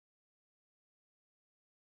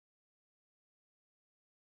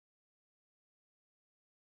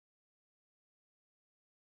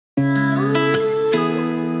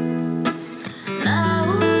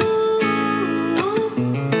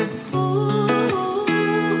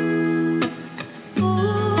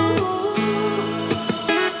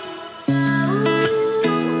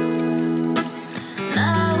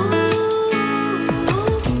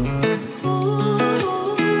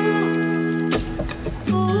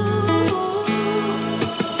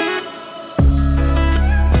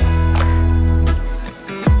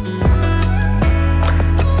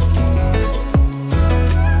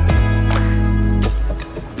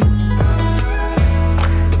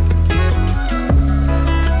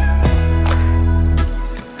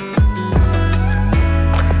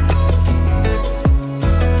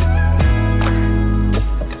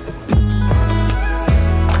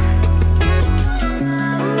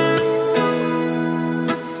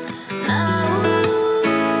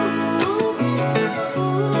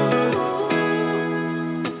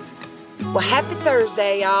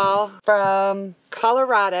Thursday, y'all, from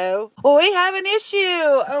Colorado. Well, we have an issue.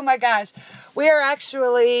 Oh my gosh. We are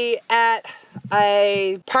actually at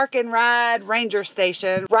a park and ride ranger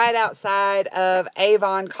station right outside of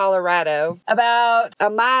Avon, Colorado. About a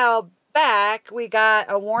mile back, we got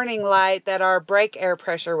a warning light that our brake air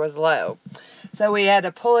pressure was low. So we had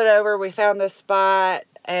to pull it over. We found this spot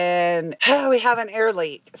and we have an air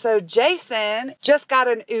leak. So Jason just got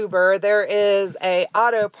an Uber. There is a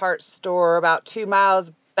auto parts store about 2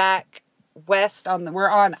 miles back west we're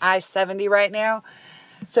on I-70 right now.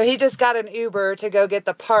 So he just got an Uber to go get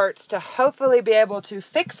the parts to hopefully be able to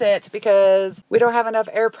fix it because we don't have enough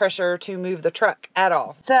air pressure to move the truck at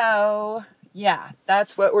all. So yeah,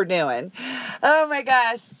 that's what we're doing. Oh my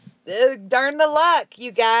gosh. Darn the luck,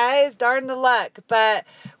 you guys, darn the luck. But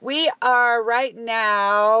we are right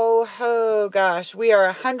now, oh gosh, we are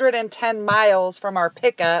 110 miles from our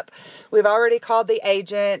pickup. We've already called the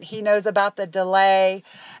agent. He knows about the delay.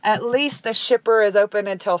 At least the shipper is open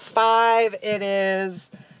until 5. It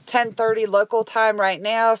is 10:30 local time right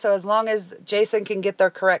now. So as long as Jason can get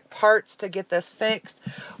the correct parts to get this fixed,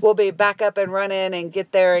 we'll be back up and running and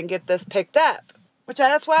get there and get this picked up. Which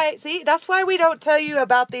that's why we don't tell you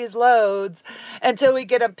about these loads until we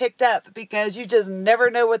get them picked up, because you just never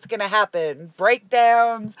know what's going to happen.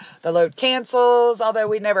 Breakdowns, the load cancels, although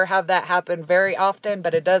we never have that happen very often,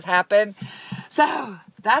 but it does happen. So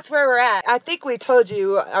that's where we're at. I think we told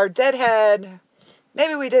you our deadhead,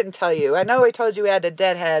 maybe we didn't tell you. I know we told you we had a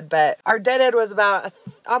deadhead, but our deadhead was about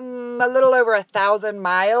a little over 1,000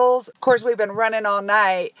 miles. Of course, we've been running all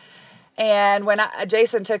night. And when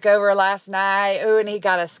Jason took over last night, and he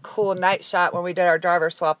got us cool night shot when we did our driver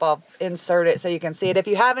swap. I'll insert it so you can see it. If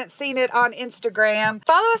you haven't seen it on Instagram,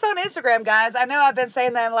 follow us on Instagram, guys. I know I've been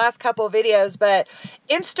saying that in the last couple of videos, but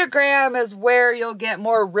Instagram is where you'll get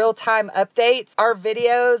more real-time updates. Our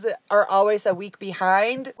videos are always a week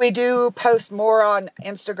behind. We do post more on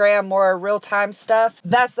Instagram, more real-time stuff.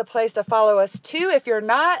 That's the place to follow us too if you're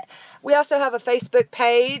not. We also have a Facebook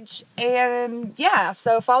page, and yeah,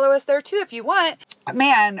 so follow us there too if you want.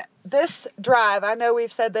 Man, this drive, I know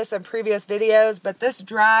we've said this in previous videos, but this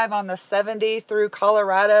drive on the 70 through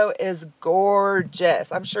Colorado is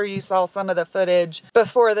gorgeous. I'm sure you saw some of the footage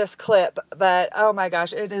before this clip, but oh my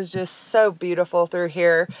gosh, it is just so beautiful through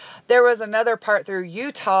here. There was another part through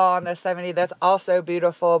Utah on the 70 that's also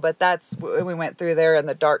beautiful, but we went through there in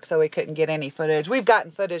the dark, so we couldn't get any footage. We've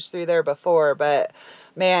gotten footage through there before, but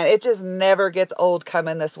man, it just never gets old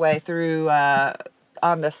coming this way through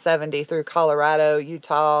on the 70 through Colorado,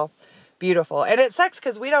 Utah. Beautiful. And it sucks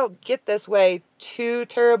because we don't get this way too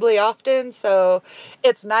terribly often. So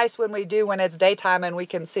it's nice when we do, when it's daytime and we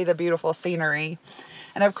can see the beautiful scenery.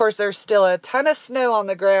 And of course, there's still a ton of snow on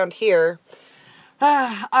the ground here.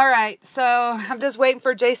 All right. So I'm just waiting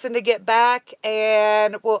for Jason to get back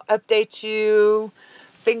and we'll update you.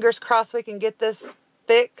 Fingers crossed we can get this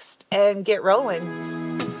fixed and get rolling.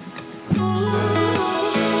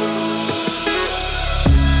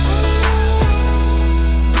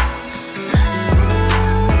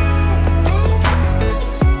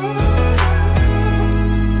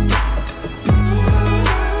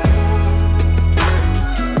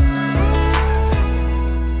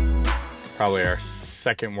 Probably our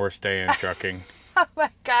second worst day in trucking. Oh my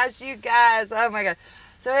gosh, you guys. Oh my God.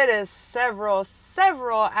 So it is several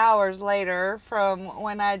hours later from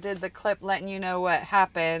when I did the clip letting you know what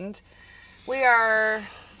happened. We are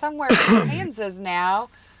somewhere in Kansas now,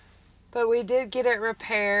 but we did get it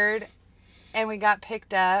repaired and we got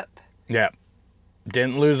picked up. Yeah.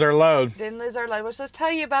 Didn't lose our load. Didn't lose our load. Let's just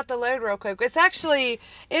tell you about the load real quick. It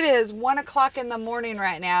is 1 o'clock in the morning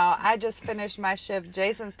right now. I just finished my shift.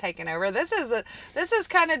 Jason's taking over. This is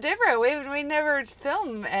kind of different. We never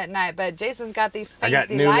film at night, but Jason's got these fancy I got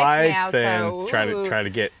new lights lights now. And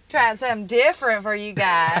So trying something different for you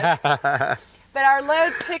guys. But our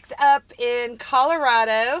load picked up in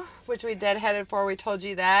Colorado, which we deadheaded for. We told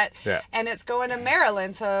you that. Yeah. And it's going to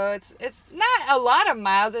Maryland, so it's not a lot of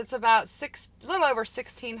miles. It's about a little over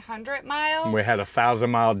 1,600 miles. We had a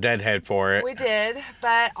 1,000-mile deadhead for it. We did,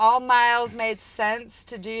 but all miles made sense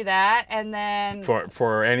to do that. And then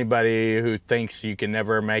for anybody who thinks you can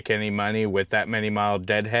never make any money with that many mile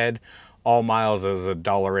deadhead, all miles is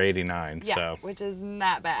 $1.89. Yeah, so. which is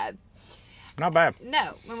not bad. Not bad.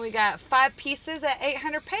 No, when we got 5 pieces at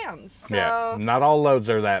 800 pounds. So yeah, not all loads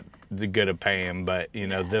are that the good of paying, but you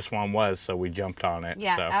know, this one was, so we jumped on it.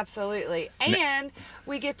 Yeah, so. absolutely. And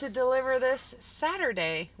we get to deliver this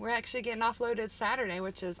Saturday. We're actually getting offloaded Saturday,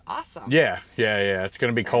 which is awesome. Yeah. It's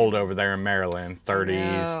going to be cold over there in Maryland,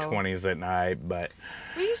 30s, 20s at night, but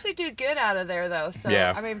we usually do good out of there though. So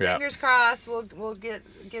yeah, I mean, fingers crossed we'll get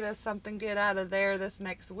us something good out of there this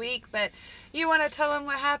next week. But you want to tell them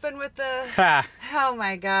what happened with the oh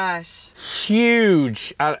my gosh.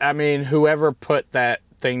 Huge. I mean, whoever put that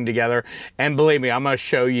thing together, and believe me, I'm gonna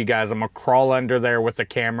show you guys. I'm gonna crawl under there with the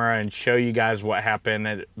camera and show you guys what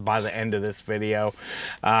happened by the end of this video.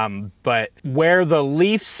 But where the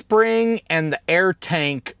leaf spring and the air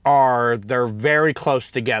tank are, they're very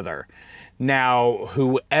close together. Now,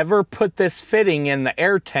 whoever put this fitting in the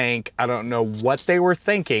air tank, I don't know what they were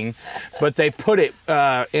thinking, but they put it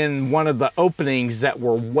in one of the openings that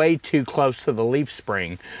were way too close to the leaf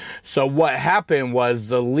spring. So what happened was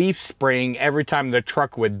the leaf spring, every time the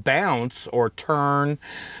truck would bounce or turn,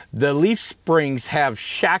 the leaf springs have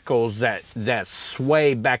shackles that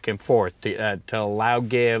sway back and forth to allow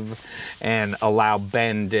give and allow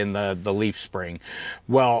bend in the leaf spring.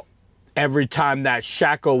 Well, every time that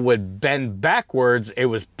shackle would bend backwards, it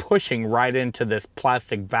was pushing right into this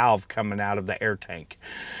plastic valve coming out of the air tank.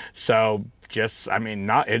 So just, I mean,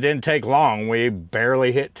 it didn't take long. We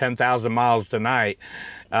barely hit 10,000 miles tonight.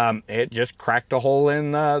 It just cracked a hole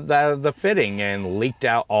in the fitting and leaked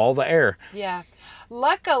out all the air. Yeah.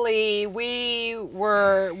 Luckily,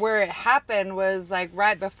 where it happened was like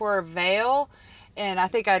right before Vail. And I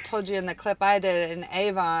think I told you in the clip I did in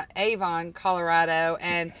Avon, Colorado.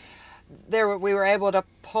 And we were able to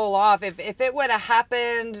pull off. If it would have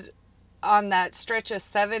happened on that stretch of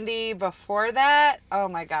 70 before that, oh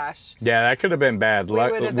my gosh. Yeah, that could have been bad. We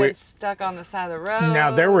would have been stuck on the side of the road.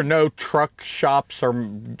 Now, there were no truck shops or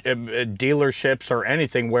dealerships or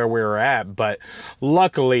anything where we were at, but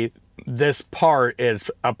luckily this part is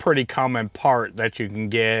a pretty common part that you can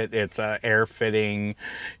get. It's a air fitting,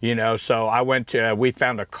 you know. So we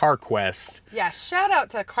found a CarQuest. Yeah, shout out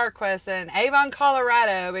to CarQuest in Avon,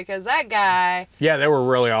 Colorado, because that guy. Yeah, they were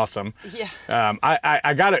really awesome. Yeah.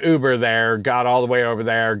 I got an Uber there, got all the way over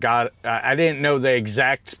there, I didn't know the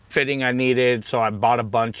exact fitting I needed, so I bought a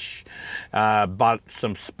bunch, bought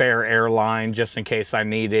some spare air line just in case I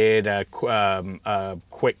needed a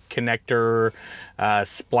quick connector,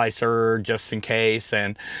 splicer just in case,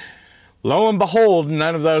 and lo and behold,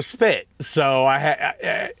 none of those fit. So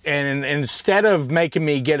and instead of making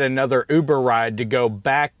me get another Uber ride to go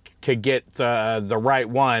back to get the right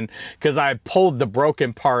one, because I pulled the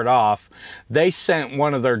broken part off, they sent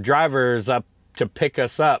one of their drivers up to pick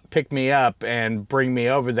me up and bring me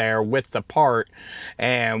over there with the part,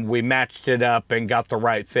 and we matched it up and got the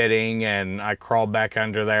right fitting, and I crawled back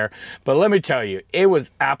under there. But let me tell you, it was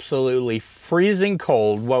absolutely freezing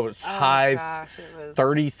cold. What was high? Gosh, it was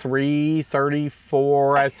 33,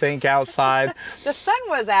 34, I think, outside. The sun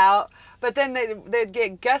was out, but then they'd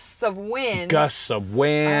get gusts of wind. Gusts of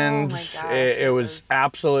wind. Oh my gosh, it was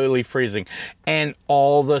absolutely freezing, and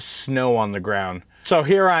all the snow on the ground. So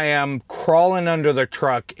here I am crawling under the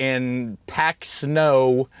truck in packed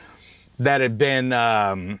snow that had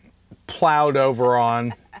been plowed over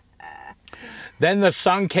on. Then the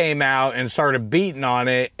sun came out and started beating on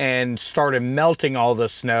it and started melting all the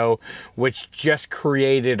snow, which just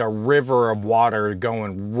created a river of water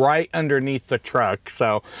going right underneath the truck.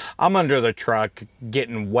 So I'm under the truck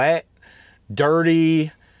getting wet,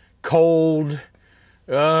 dirty, cold,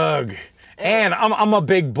 ugh. And I'm a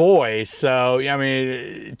big boy, so I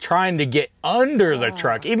mean, trying to get under the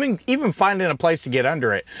truck, even finding a place to get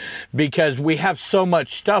under it, because we have so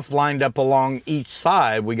much stuff lined up along each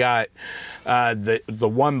side. We got the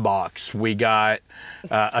one box, we got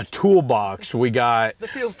a toolbox, we got the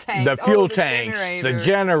fuel tank, the tanks, the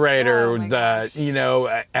generator, you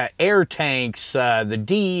know, air tanks, the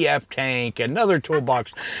DEF tank, another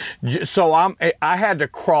toolbox. So I had to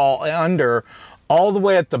crawl under all the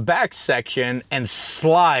way at the back section and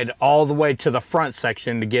slide all the way to the front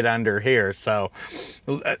section to get under here. So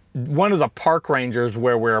one of the park rangers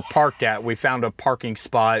where we were parked at, we found a parking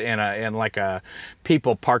spot in like a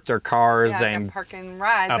people park their cars, yeah, and like a park and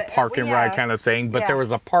ride, ride kind of thing. But there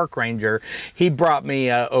was a park ranger. He brought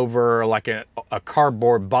me over like a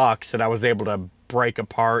cardboard box that I was able to break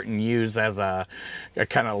apart and use as a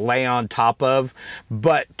kind of lay on top of.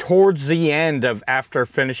 But towards the end of after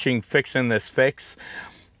fixing this fix,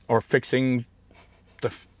 or fixing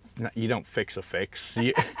the, you don't fix a fix,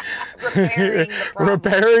 repairing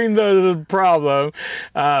the problem,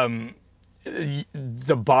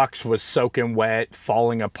 the box was soaking wet,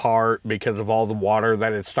 falling apart because of all the water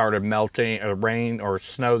that had started melting, rain or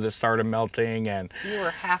snow that started melting, and you were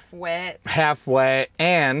half wet. Half wet,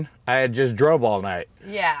 and I had just drove all night.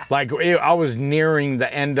 Yeah. Like I was nearing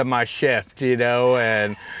the end of my shift, you know,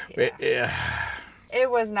 and it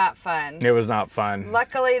was not fun. It was not fun.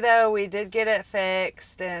 Luckily, though, we did get it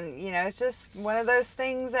fixed, and you know, it's just one of those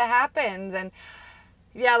things that happens. And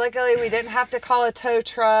yeah, luckily we didn't have to call a tow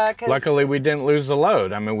truck. Luckily, we didn't lose the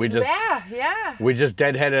load. I mean, we just we just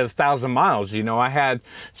deadheaded 1,000 miles. You know,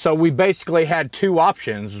 so we basically had two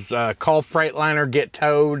options: call Freightliner, get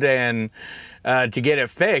towed, and to get it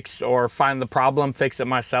fixed, or find the problem, fix it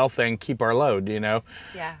myself, and keep our load. You know.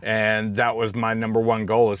 Yeah. And that was my #1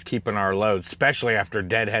 goal: is keeping our load, especially after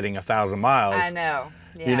deadheading 1,000 miles. I know.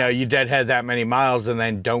 Yeah. You know, you deadhead that many miles and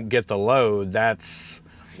then don't get the load.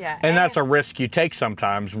 And that's a risk you take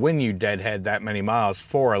sometimes when you deadhead that many miles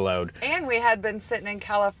for a load. And we had been sitting in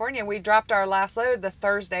California. We dropped our last load the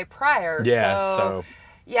Thursday prior. Yeah, so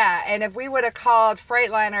yeah, and if we would have called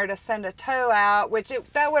Freightliner to send a tow out,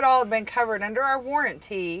 that would all have been covered under our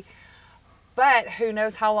warranty. But who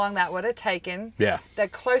knows how long that would have taken. Yeah. The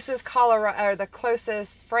closest the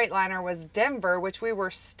closest Freightliner was Denver, which we were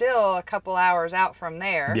still a couple hours out from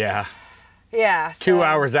there. Yeah. Yeah. 2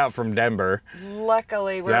 hours out from Denver.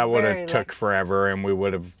 Luckily, that would have took forever, and we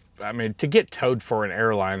would have. I mean, to get towed for an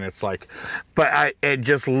airline, it's like. But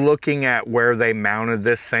just looking at where they mounted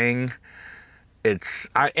this thing, and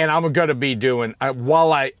I'm going to be doing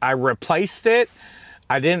while I replaced it.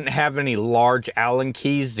 I didn't have any large Allen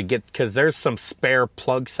keys to get, because there's some spare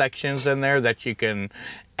plug sections in there that you can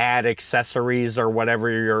add accessories or whatever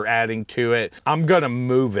you're adding to it. I'm going to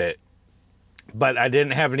move it, but I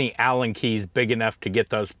didn't have any Allen keys big enough to get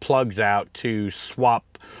those plugs out to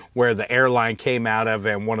swap where the airline came out of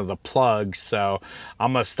and one of the plugs. So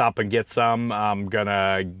I'm going to stop and get some. I'm going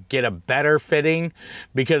to get a better fitting,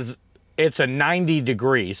 because it's a 90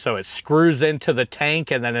 degree, so it screws into the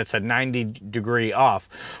tank and then it's a 90 degree off.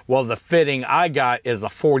 Well, the fitting I got is a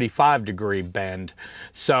 45 degree bend,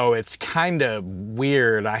 so it's kind of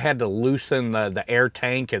weird. I had to loosen the air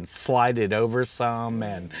tank and slide it over some,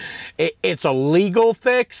 and it's a legal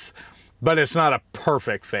fix, but it's not a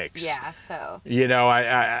perfect fix. Yeah, so. You know,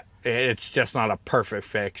 it's just not a perfect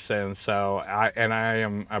fix, and so I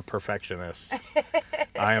am a perfectionist.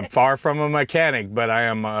 I am far from a mechanic, but I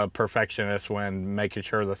am a perfectionist when making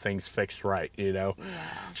sure the thing's fixed right, you know. Yeah.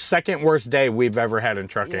 Second worst day we've ever had in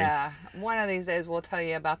trucking. Yeah, one of these days we'll tell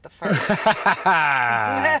you about the first.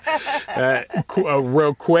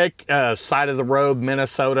 Real quick, side of the road,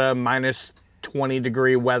 Minnesota, minus 20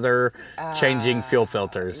 degree weather, changing fuel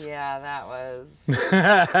filters. Yeah, that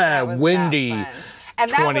was windy. Not fun. And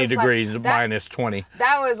 20 degrees, minus 20.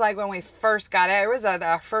 That was like when we first got it. It was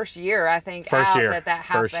our first year, I think, that happened.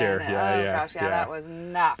 First year, Gosh, that was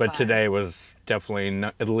not fun. But today was definitely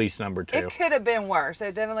at least #2. It could have been worse.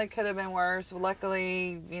 It definitely could have been worse.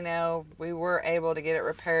 Luckily, you know, we were able to get it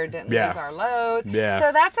repaired, didn't lose our load. Yeah.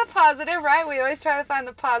 So that's a positive, right? We always try to find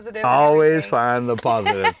the positive. Always find the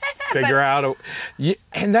positive. Figure out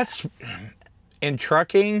and that's, in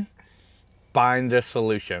trucking, find a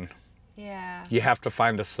solution. Yeah. You have to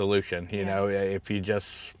find a solution. You know, if you just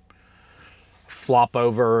flop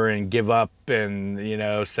over and give up and, you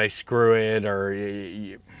know, say screw it, or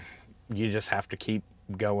you just have to keep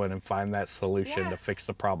going and find that solution to fix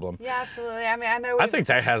the problem. Yeah, absolutely. I mean, I think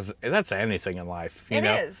that's anything in life. You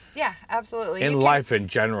know? It is. Yeah, absolutely. In life in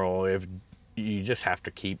general, if you just have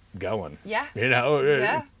to keep going. Yeah. You know,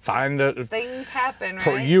 things happen,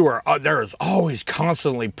 right? There's always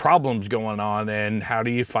constantly problems going on, and how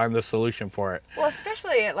do you find the solution for it? Well,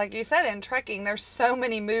 especially like you said, in trucking, there's so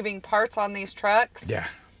many moving parts on these trucks. Yeah.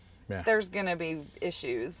 Yeah. There's gonna be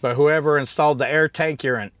issues. But whoever installed the air tank,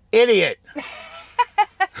 you're an idiot.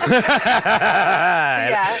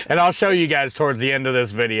 And I'll show you guys towards the end of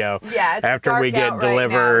this video. Yeah, it's after we get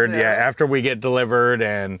delivered. Right now, so. After we get delivered,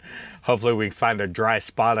 and hopefully we find a dry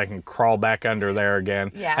spot I can crawl back under there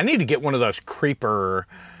again. Yeah. I need to get one of those crawlers.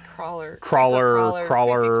 I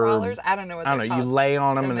don't know what they're called. You lay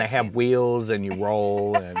on them and they have wheels and you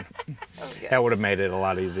roll, and that would have made it a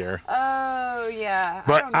lot easier. Oh yeah.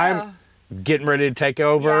 But I'm getting ready to take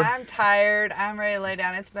over. Yeah, I'm tired. I'm ready to lay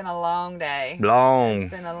down. It's been a long day.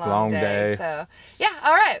 It's been a long day. So yeah,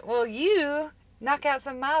 all right. Well, you knock out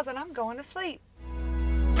some miles and I'm going to sleep.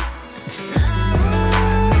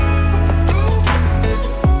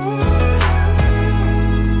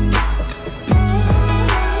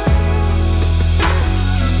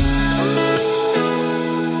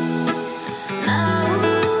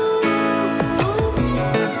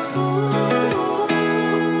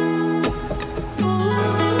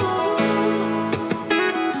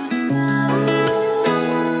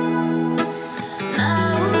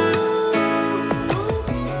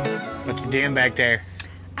 doing back there?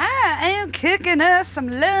 I am cooking us some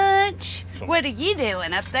lunch. What are you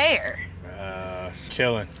doing up there?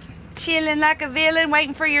 Chilling. Chilling like a villain,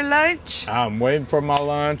 waiting for your lunch? I'm waiting for my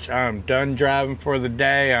lunch. I'm done driving for the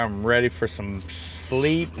day. I'm ready for some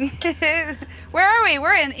sleep. Where are we?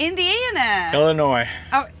 We're in Indiana. Illinois.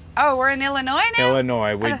 Oh, we're in Illinois now?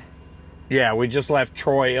 Illinois. We just left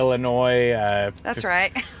Troy, Illinois. That's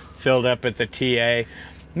right. Filled up at the TA.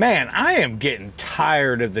 Man, I am getting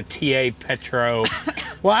tired of the TA Petro.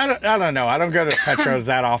 Well, I don't know. I don't go to Petros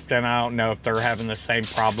that often. I don't know if they're having the same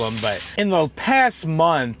problem. But in the past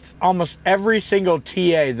month, almost every single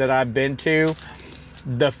TA that I've been to,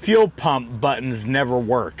 the fuel pump buttons never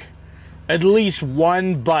work. At least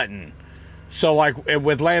one button. So like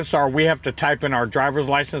with Landstar, we have to type in our driver's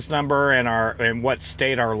license number and what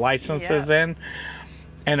state our license is in.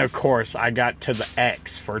 And of course, I got to the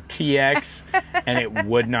X for TX, and it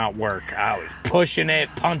would not work. I was pushing it,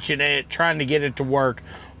 punching it, trying to get it to work,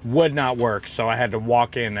 would not work. So I had to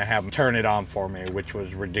walk in and have them turn it on for me, which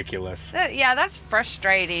was ridiculous. Yeah, that's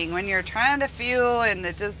frustrating when you're trying to fuel and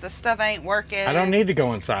the stuff ain't working. I don't need to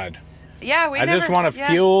go inside. Yeah, I just want to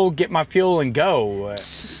fuel, get my fuel, and go.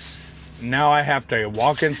 Now I have to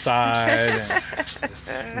walk inside.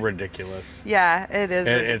 Ridiculous. Yeah, it is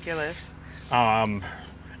ridiculous.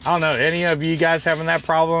 I don't know, any of you guys having that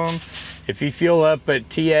problem? If you fuel up at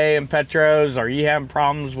TA and Petros, are you having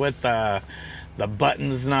problems with the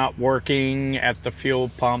buttons not working at the fuel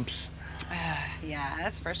pumps? Yeah,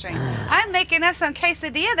 that's frustrating. I'm making us some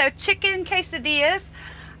quesadilla though, chicken quesadillas.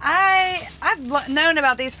 I've known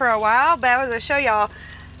about these for a while, but I was gonna show y'all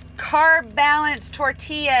carb balanced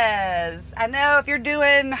tortillas. I know if you're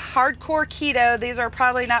doing hardcore keto, these are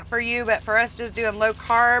probably not for you, but for us just doing low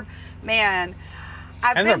carb, man.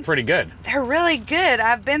 They're pretty good. They're really good.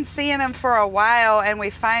 I've been seeing them for a while, and I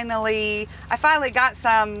finally got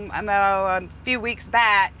some a few weeks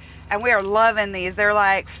back, and we are loving these. They're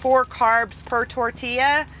like 4 carbs per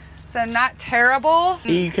tortilla, so not terrible.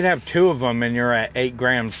 You could have 2 of them, and you're at 8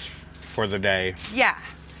 grams for the day. Yeah.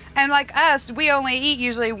 And like us, we only eat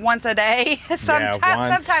usually once a day.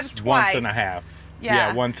 Sometimes twice. Once and a half.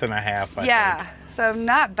 Yeah, once and a half, I think. So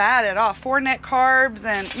not bad at all. 4 net carbs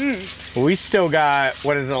and We still got,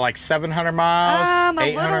 what is it, like 700 miles?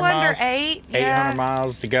 A little under 8. 800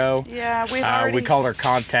 miles to go. Yeah, we called our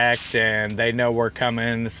contact and they know we're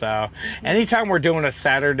coming. So anytime we're doing a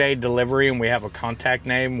Saturday delivery and we have a contact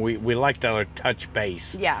name, we like to touch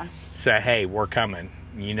base. Yeah. Say, hey, we're coming.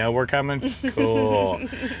 You know we're coming? Cool.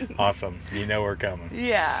 Awesome. You know we're coming.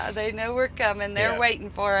 Yeah, they know we're coming. They're waiting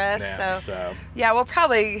for us. Yeah, so yeah, we'll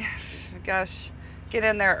probably, gosh, get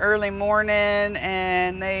in there early morning,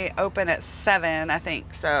 and they open at 7, I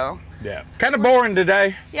think. So yeah, kind of boring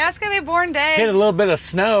today. Yeah, it's gonna be a boring day. Hit a little bit of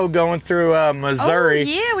snow going through Missouri. Oh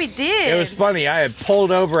yeah, we did. It was funny. I had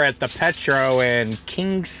pulled over at the Petro in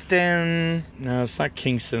Kingston. No, it's not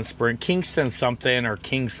Kingston Spring. Kingston something or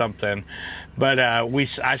King something. But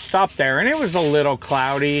I stopped there, and it was a little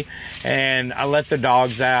cloudy, and I let the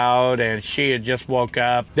dogs out, and she had just woke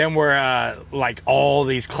up. Then we're like all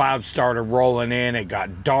these clouds started rolling in. It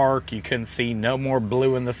got dark. You couldn't see no more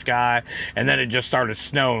blue in the sky, and then it just started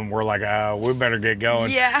snowing. We're like, oh, we better get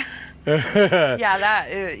going. Yeah. And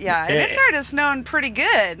it started snowing pretty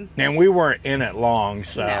good. And we weren't in it long,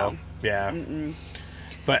 so no. Yeah.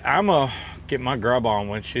 But I'm gonna get my grub on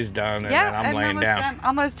when she's done, and then I'm laying down.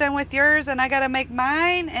 Almost done with yours, and I gotta make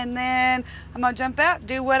mine, and then I'm gonna jump out,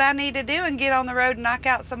 do what I need to do, and get on the road and knock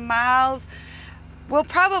out some miles. We'll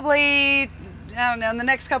probably, I don't know, in the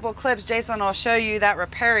next couple of clips, Jason will show you that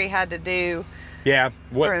repair he had to do. Yeah,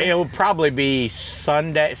 it'll probably be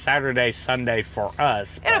Saturday, Sunday for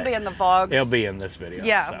us. It'll be in the vlog. It'll be in this video.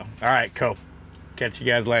 Yeah. So. All right, cool. Catch you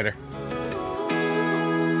guys later.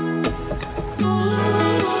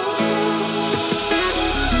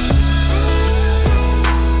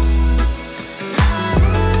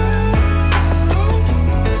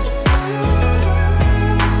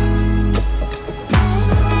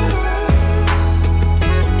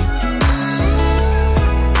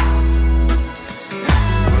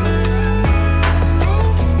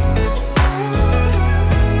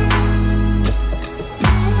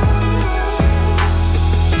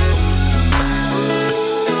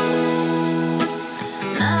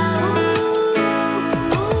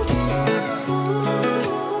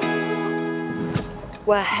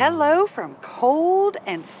 Well, hello from cold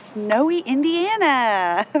and snowy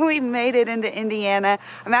Indiana. We made it into Indiana.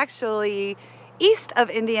 I'm actually east of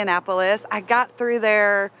Indianapolis. I got through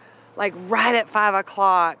there like right at 5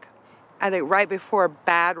 o'clock. I think right before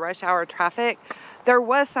bad rush hour traffic. there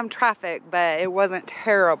was some traffic, but it wasn't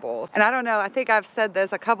terrible. And I don't know, I think I've said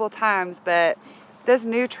this a couple times, but this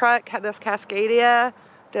new truck, this Cascadia,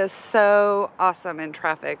 does so awesome in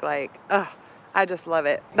traffic. Like, ugh, I just love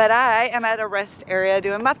it. But I am at a rest area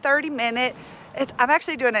doing my 30-minute. I'm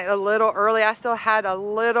actually doing it a little early. I still had a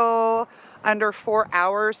little under 4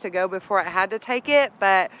 hours to go before I had to take it,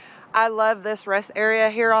 but I love this rest area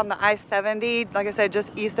here on the I-70. Like I said, just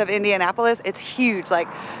east of Indianapolis. It's huge. Like,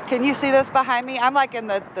 can you see this behind me? I'm like in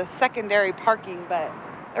the secondary parking, but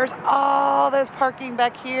there's all this parking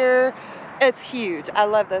back here. It's huge. I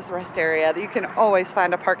love this rest area. You can always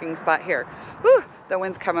find a parking spot here. Whew, the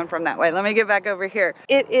wind's coming from that way. Let me get back over here.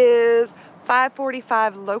 It is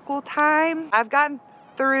 5:45 local time. I've gotten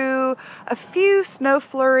through a few snow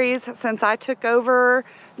flurries since I took over.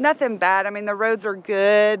 Nothing bad. I mean, the roads are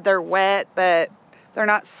good. They're wet, but they're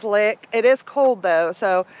not slick. It is cold though,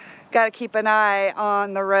 so got to keep an eye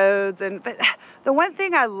on the roads. But the one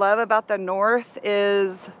thing I love about the North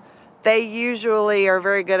is they usually are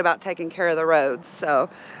very good about taking care of the roads. So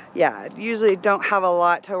yeah, usually don't have a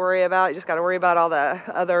lot to worry about. You just got to worry about all the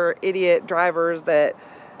other idiot drivers that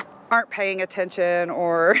aren't paying attention,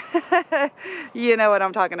 or you know what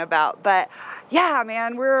I'm talking about. But yeah,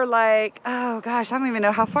 man, we're like, oh gosh, I don't even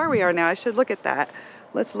know how far we are now. I should look at that.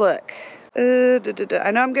 Let's look. I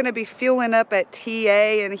know I'm gonna be fueling up at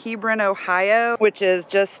TA in Hebron, Ohio, which is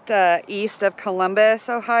just east of Columbus,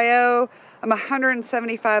 Ohio. I'm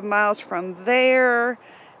 175 miles from there,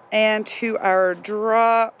 and to our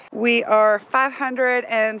drop, we are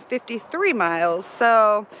 553 miles.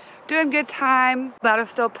 So doing good time. That'll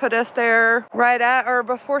still put us there right at or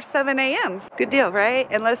before 7 a.m. Good deal, right?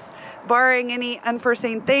 Unless barring any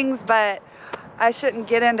unforeseen things, but I shouldn't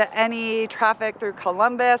get into any traffic through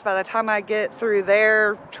Columbus. By the time I get through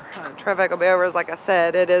there, traffic will be over. Like I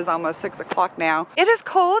said, it is almost 6 o'clock now. It is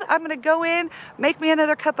cold. I'm gonna go in, make me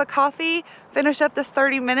another cup of coffee, finish up this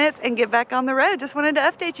 30 minutes, and get back on the road. Just wanted to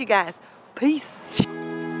update you guys. Peace.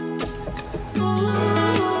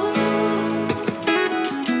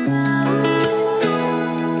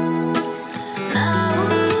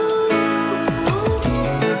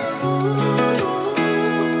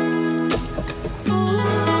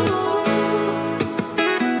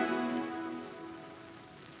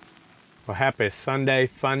 Well, happy Sunday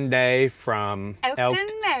fun day from Elkton,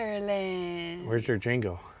 Maryland. Where's your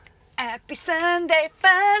jingle? Happy Sunday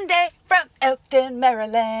fun day from Elkton,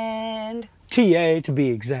 Maryland. TA to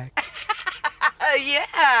be exact. Yeah,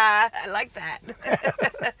 I like that.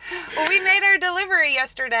 Well, we made our delivery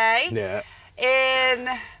yesterday. Yeah. In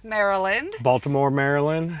Maryland. Baltimore,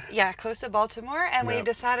 Maryland. Yeah, close to Baltimore. And we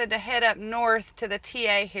decided to head up north to the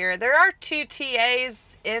TA here. There are 2 TAs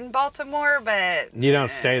in Baltimore, but you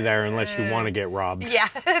don't stay there unless you want to get robbed. Yeah,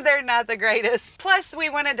 they're not the greatest. Plus,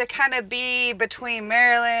 we wanted to kind of be between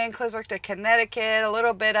Maryland, closer to Connecticut, a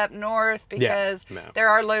little bit up north, because there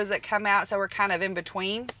are loads that come out, so we're kind of in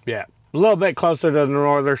between. Yeah. A little bit closer to the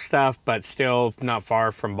northern stuff, but still not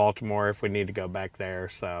far from Baltimore if we need to go back there.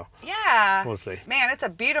 So yeah, we'll see. Man, it's a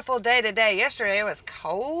beautiful day today. Yesterday it was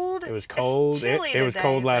cold. It was cold. It was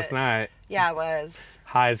cold last night. Yeah, it was.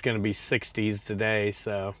 High is going to be 60s today,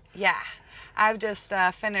 so. Yeah. I've just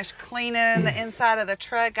finished cleaning the inside of the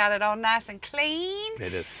truck, got it all nice and clean.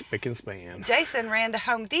 It is spick and span. Jason ran to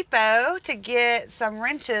Home Depot to get some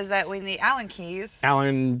wrenches that we need, Allen keys.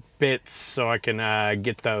 Allen bits, so I can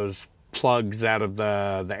get those plugs out of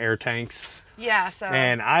the air tanks. Yeah, so.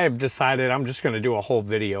 And I have decided I'm just going to do a whole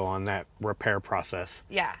video on that repair process.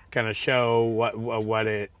 Yeah. Kind of show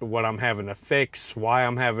what I'm having to fix, why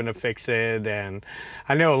I'm having to fix it. And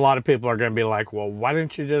I know a lot of people are going to be like, well, why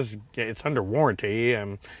didn't you just it's under warranty?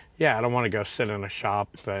 And yeah, I don't want to go sit in a shop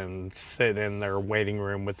and sit in their waiting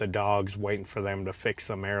room with the dogs waiting for them to fix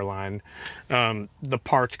some airline. The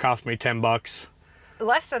parts cost me $10.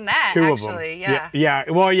 Less than that, 2 actually. of them. Yeah.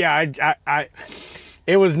 Well, yeah,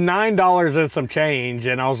 it was $9 and some change,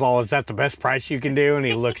 and I was all, is that the best price you can do? And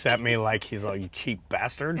he looks at me like he's like, you cheap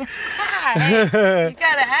bastard. Hey, you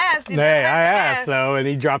gotta ask. Hey, I asked though, and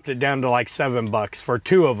he dropped it down to like $7 for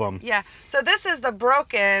 2 of them. Yeah. So this is the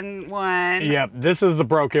broken one. Yep, this is the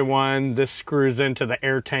broken one. This screws into the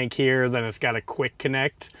air tank here. Then it's got a quick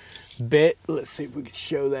connect bit. Let's see if we can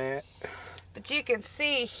show that. But you can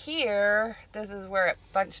see here, this is where it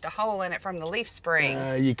punched a hole in it from the leaf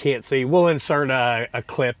spring. You can't see. We'll insert a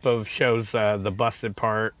clip of shows the busted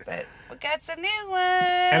part. But we got some new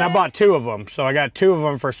ones. And I bought 2 of them, so I got 2 of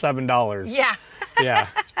them for $7. Yeah. Yeah.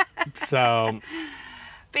 So.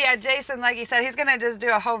 But yeah, Jason, like he said, he's gonna just do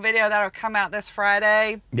a whole video that'll come out this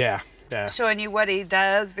Friday. Yeah. Yeah. Showing you what he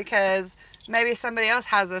does, because maybe somebody else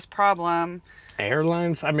has this problem.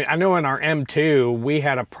 Airlines? I mean, I know in our M2, we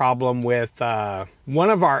had a problem with one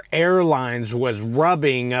of our airlines was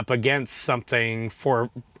rubbing up against something for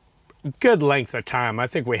good length of time. I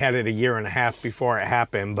think we had it 1.5 years before it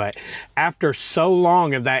happened, but after so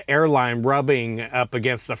long of that airline rubbing up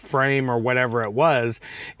against the frame or whatever it was,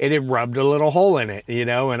 it had rubbed a little hole in it, you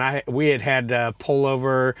know, and we had to pull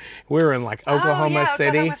over. We were in like Oklahoma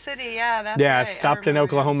City. Oklahoma City, yeah, that's right. Stopped in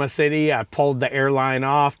Oklahoma City. I pulled the airline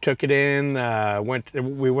off, took it in,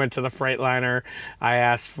 we went to the Freightliner. I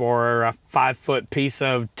asked for a 5-foot piece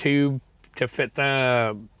of tube to fit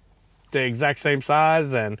the exact same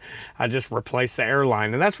size, and I just replaced the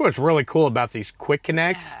airline. And that's what's really cool about these quick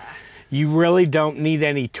connects. Yeah. You really don't need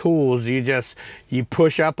any tools. You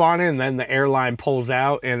push up on it, and then the airline pulls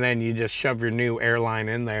out, and then you just shove your new airline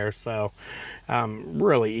in there. So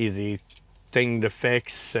really easy thing to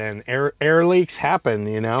fix. And air leaks happen,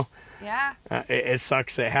 you know. Yeah. It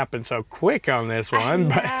sucks it happened so quick on this one.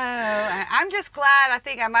 But I'm just glad, I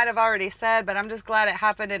think I might have already said, but I'm just glad it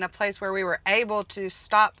happened in a place where we were able to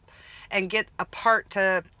stop and get a part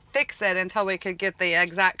to fix it until we could get the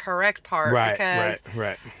exact correct part. Right,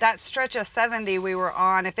 because that stretch of 70 we were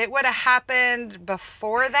on, if it would have happened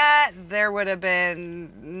before that, there would have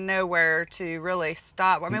been nowhere to really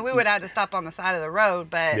stop. I mean, we would have had to stop on the side of the road,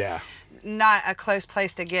 but yeah, not a close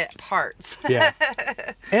place to get parts. Yeah.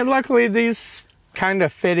 And luckily these kind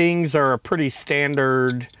of fittings are a pretty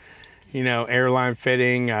standard, you know, airline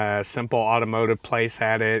fitting. Simple Automotive Place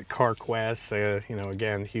had it. CarQuest, you know,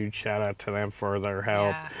 again, huge shout out to them for their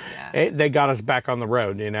help. Yeah. They got us back on the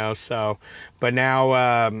road, you know. So, but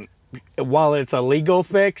now, while it's a legal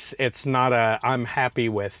fix, it's not a I'm happy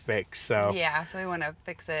with fix. So yeah, so we want to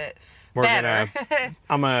fix it better.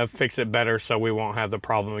 I'm gonna fix it better so we won't have the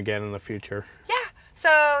problem again in the future. Yeah.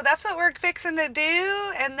 So that's what we're fixing to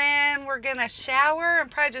do, and then we're gonna shower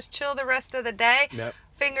and probably just chill the rest of the day. Yep.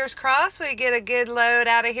 Fingers crossed we get a good load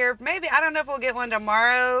out of here. Maybe, I don't know if we'll get one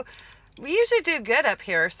tomorrow. We usually do good up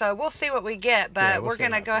here, so we'll see what we get, but yeah, we're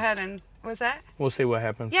going to go ahead and, what's that? We'll see what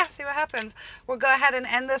happens. Yeah, see what happens. We'll go ahead and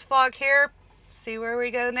end this vlog here, see where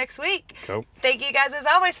we go next week. Cool. Thank you guys as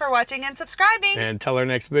always for watching and subscribing. And till our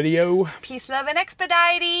next video. Peace, love, and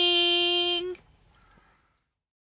expediting.